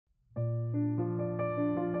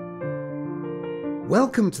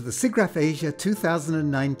Welcome to the SIGGRAPH Asia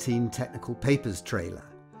 2019 Technical Papers trailer.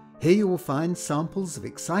 Here you will find samples of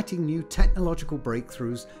exciting new technological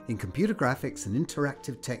breakthroughs in computer graphics and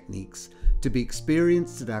interactive techniques to be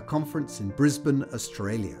experienced at our conference in Brisbane,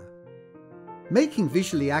 Australia. Making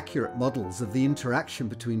visually accurate models of the interaction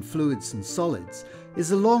between fluids and solids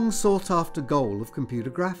is a long sought after goal of computer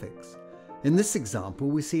graphics. In this example,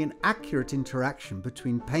 we see an accurate interaction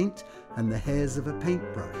between paint and the hairs of a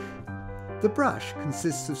paintbrush. The brush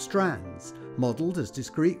consists of strands, modelled as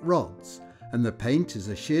discrete rods, and the paint is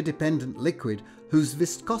a shear-dependent liquid whose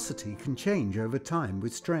viscosity can change over time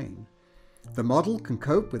with strain. The model can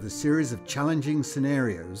cope with a series of challenging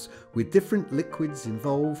scenarios with different liquids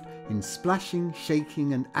involved in splashing,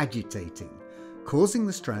 shaking and agitating, causing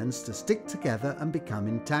the strands to stick together and become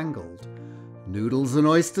entangled. Noodles and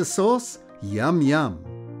oyster sauce? Yum yum!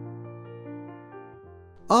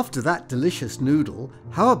 After that delicious noodle,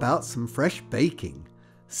 how about some fresh baking?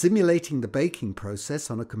 Simulating the baking process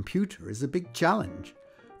on a computer is a big challenge.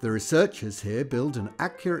 The researchers here build an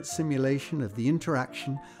accurate simulation of the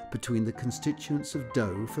interaction between the constituents of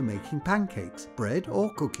dough for making pancakes, bread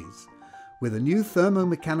or cookies. With a new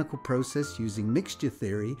thermomechanical process using mixture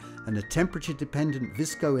theory and a temperature-dependent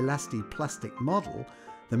viscoelastic plastic model,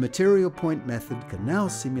 the material point method can now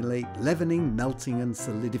simulate leavening, melting and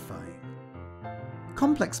solidifying.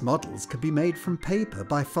 Complex models can be made from paper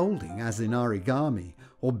by folding, as in origami,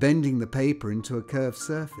 or bending the paper into a curved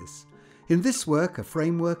surface. In this work, a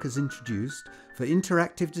framework is introduced for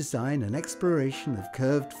interactive design and exploration of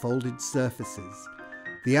curved folded surfaces.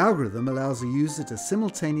 The algorithm allows a user to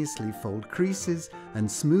simultaneously fold creases and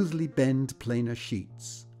smoothly bend planar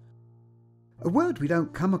sheets. A word we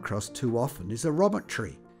don't come across too often is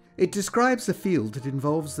aerometry. It describes a field that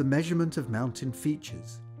involves the measurement of mountain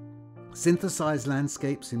features. Synthesized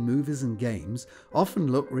landscapes in movies and games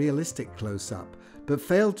often look realistic close-up, but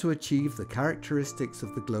fail to achieve the characteristics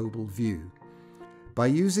of the global view. By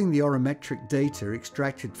using the aerometric data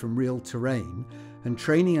extracted from real terrain and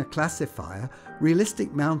training a classifier,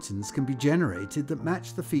 realistic mountains can be generated that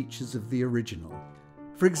match the features of the original.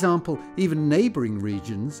 For example, even neighbouring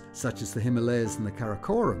regions, such as the Himalayas and the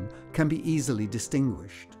Karakoram, can be easily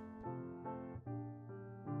distinguished.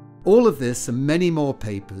 All of this and many more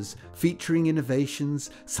papers featuring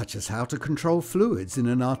innovations such as how to control fluids in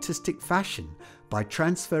an artistic fashion by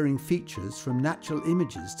transferring features from natural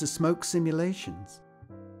images to smoke simulations.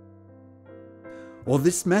 Or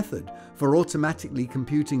this method for automatically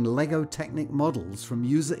computing Lego Technic models from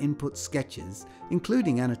user input sketches,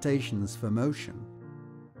 including annotations for motion.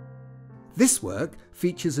 This work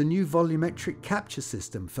features a new volumetric capture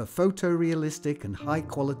system for photorealistic and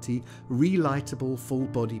high-quality, relightable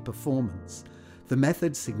full-body performance. The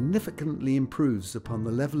method significantly improves upon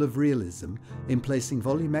the level of realism in placing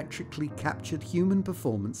volumetrically captured human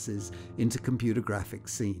performances into computer graphic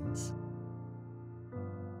scenes.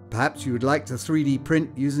 Perhaps you would like to 3D print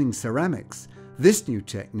using ceramics. This new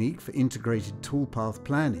technique for integrated toolpath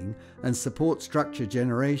planning and support structure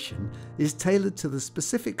generation is tailored to the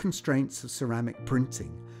specific constraints of ceramic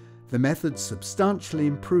printing. The method substantially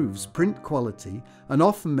improves print quality and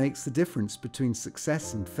often makes the difference between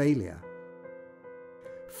success and failure.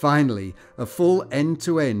 Finally, a full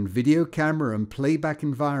end-to-end video camera and playback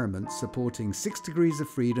environment supporting 6 degrees of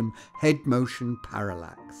freedom head motion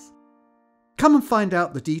parallax. Come and find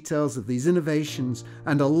out the details of these innovations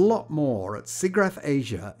and a lot more at SIGGRAPH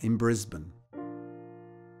Asia in Brisbane.